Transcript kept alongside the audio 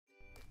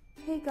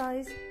Hey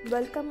guys,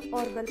 welcome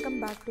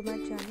back to my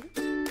channel.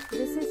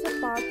 This is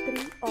a part 3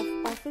 of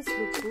Office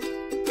Lookbook.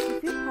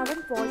 If you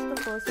haven't watched the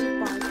first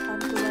two parts, I'm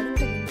providing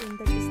the link in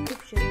the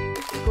description.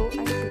 Go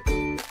and check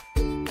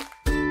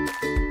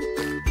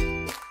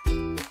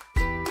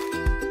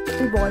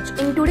it. Watch.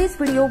 In today's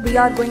video, we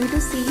are going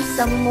to see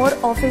some more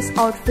office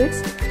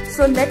outfits.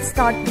 So let's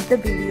start with the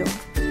video.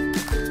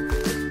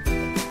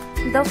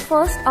 The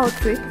first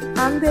outfit,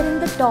 I'm wearing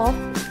the top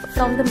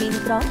from the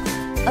Myntra.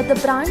 The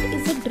brand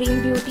is a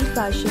Dream Beauty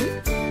Fashion.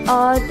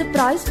 The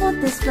price for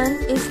this one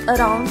is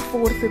around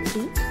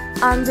 450.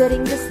 I'm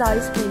wearing the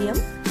size medium.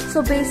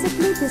 So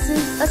basically this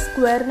is a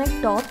square neck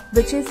top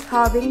which is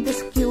having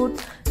this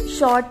cute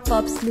short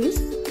puff sleeves.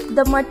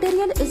 The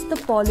material is the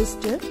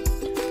polyester,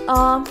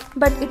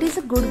 but it is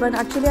a good one.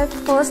 Actually I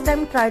first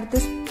time tried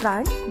this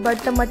brand, but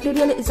the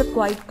material is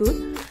quite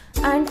good.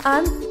 And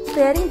I'm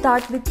pairing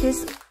that with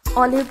this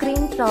olive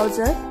green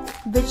trouser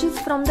which is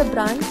from the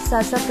brand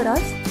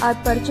Sassafras. I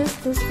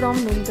purchased this from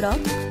Myntra.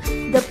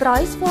 The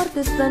price for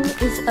this one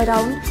is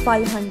around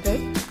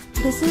 500.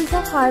 This is a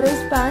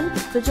high-rise pant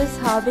which is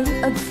having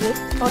a zip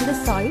on the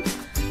side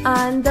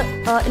and the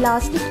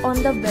elastic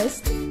on the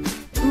vest.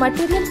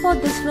 Material for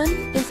this one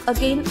is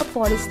again a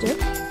polyester.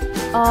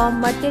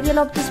 Material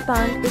of this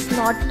pant is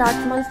not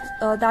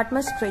that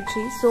much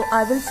stretchy, so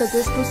I will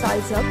suggest to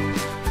size up.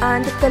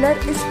 And the color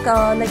is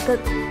like a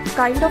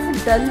kind of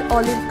a dull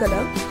olive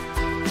color.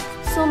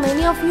 So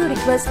many of you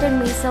requested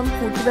me some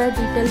footwear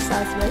details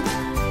as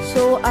well.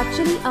 So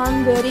actually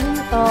I'm wearing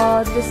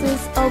this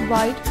is a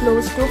white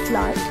closed-toe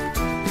flat,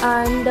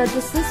 and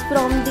this is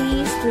from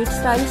the Street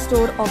Style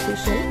Store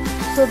official.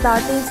 So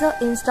that is a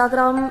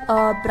Instagram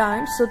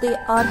brand. So they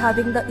are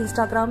having the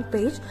Instagram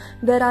page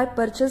where I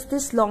purchased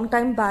this long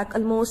time back,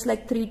 almost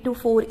like 3 to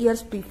 4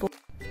 years before.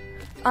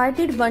 I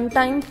did one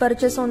time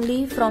purchase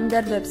only from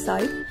their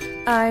website,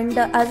 and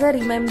as I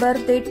remember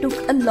they took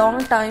a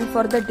long time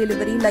for the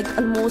delivery, like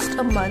almost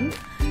a month,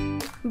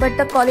 but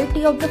the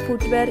quality of the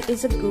footwear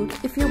is good.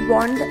 If you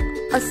want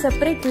a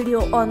separate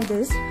video on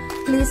this,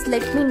 please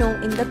let me know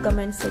in the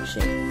comment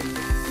section.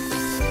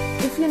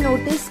 If you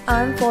notice,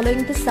 I am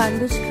following the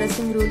sandwich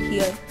dressing rule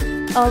here.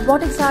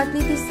 What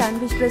exactly is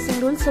sandwich dressing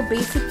rule? So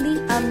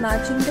basically I am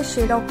matching the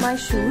shade of my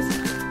shoes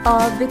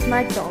with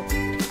my top,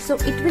 so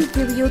it will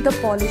give you the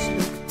polished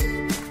look.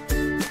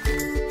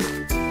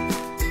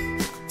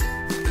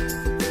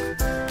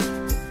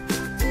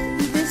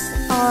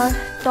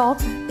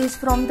 Top is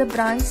from the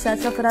brand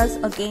Sassafras,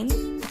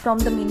 again from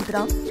the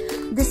Myntra.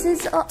 This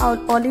is a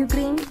olive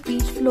green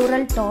peach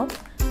floral top.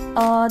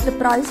 The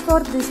price for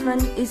this one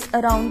is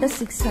around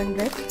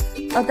 600.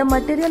 The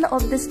material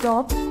of this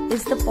top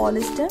is the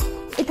polyester.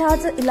 It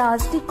has an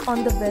elastic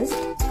on the vest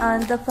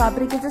and the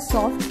fabric is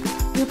soft.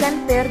 You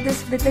can pair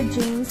this with a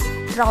jeans,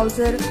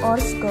 trouser or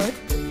skirt.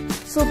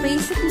 So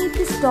basically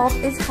this top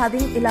is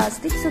having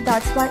elastic, so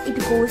that's why it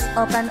goes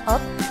up and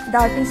up.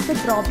 That is the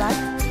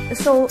drawback.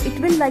 So it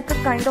will like a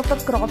kind of a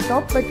crop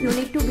top, but you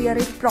need to wear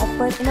it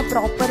in a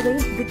proper way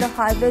with a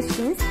high waist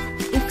jeans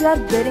if you are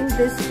wearing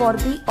this for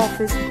the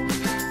office.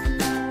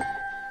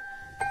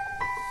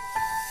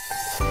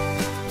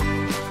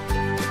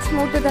 Let's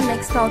move to the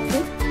next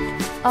outfit.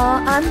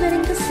 I'm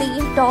wearing the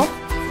same top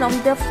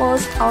from the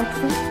first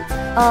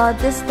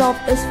outfit. This top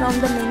is from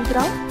the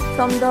Myntra,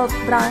 from the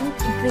brand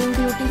Dream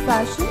Beauty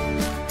Fashion.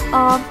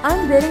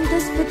 I'm wearing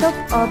this with a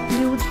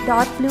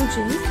dark blue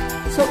jeans.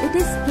 So it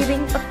is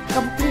giving a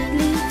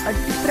completely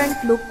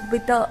different look.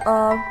 With the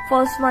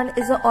first one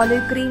is a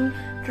olive green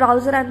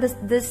trouser and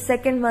this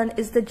second one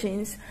is the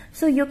jeans.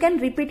 So you can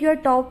repeat your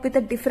top with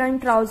a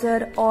different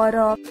trouser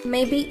or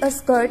maybe a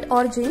skirt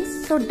or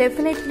jeans. So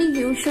definitely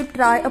you should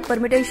try a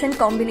permutation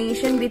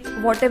combination with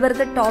whatever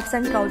the tops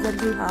and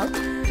trousers you have.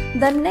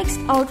 The next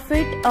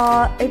outfit,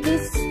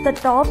 the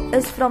top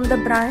is from the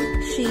brand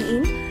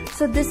Shein.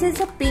 So this is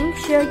a pink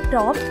shirt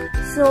top.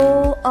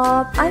 So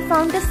I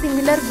found a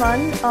similar one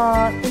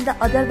in the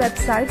other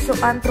website, so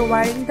I'm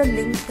providing the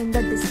link in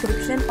the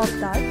description of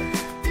that.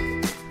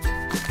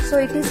 So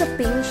it is a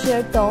pink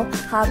shirt top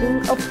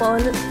having a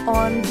pearl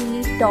on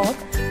the top,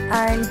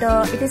 and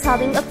it is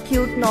having a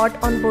cute knot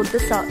on both the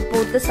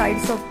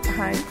sides of the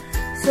hand.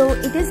 So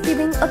it is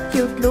giving a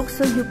cute look,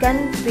 so you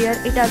can wear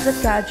it as a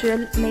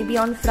casual, maybe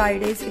on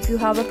Fridays. If you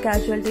have a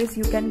casual days,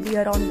 you can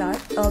wear on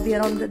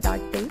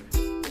that day.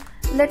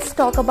 Let's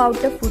talk about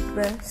the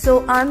footwear.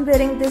 So I'm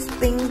wearing this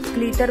pink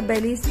glitter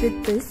bellies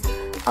with this.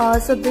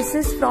 So this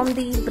is from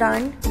the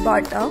brand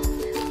Bata.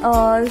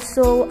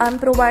 So I'm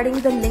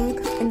providing the link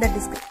in the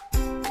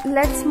description.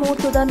 Let's move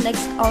to the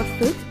next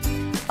outfit.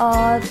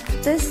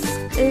 This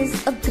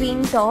is a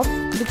green top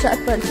which I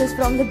purchased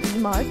from the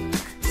D-Mart.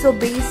 So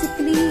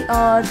basically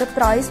the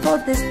price for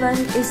this one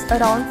is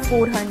around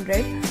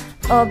 400.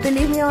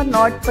 Believe me or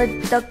not, but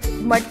the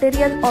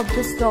material of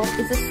this top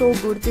is so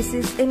good. This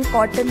is in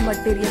cotton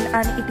material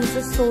and it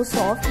is so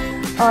soft.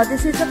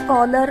 This is a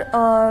collar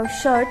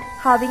shirt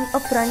having a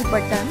front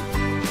button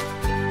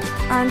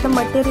and the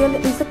material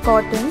is a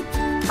cotton.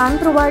 I'm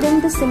providing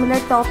the similar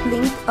top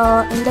link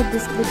in the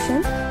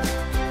description.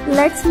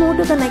 Let's move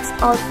to the next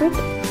outfit.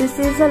 This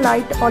is a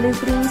light olive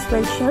green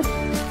sweatshirt.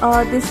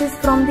 This is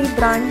from the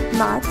brand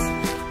Max.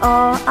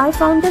 I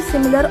found a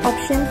similar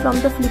option from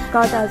the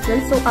Flipkart as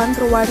well, so I'm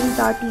providing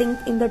that link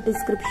in the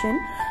description.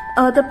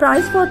 The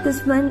price for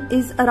this one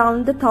is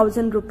around the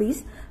 1000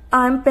 rupees.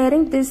 I'm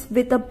pairing this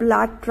with a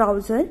black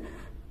trouser.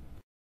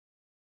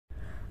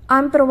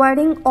 I'm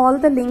providing all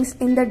the links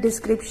in the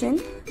description.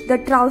 The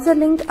trouser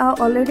link I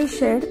already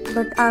shared,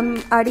 but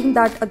I'm adding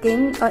that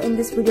again in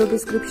this video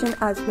description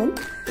as well.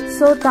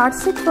 So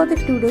that's it for the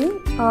today.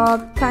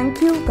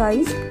 Thank you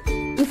guys.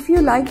 If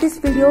you like this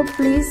video,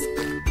 please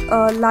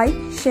like,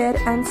 share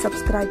and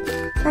subscribe.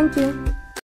 Thank you.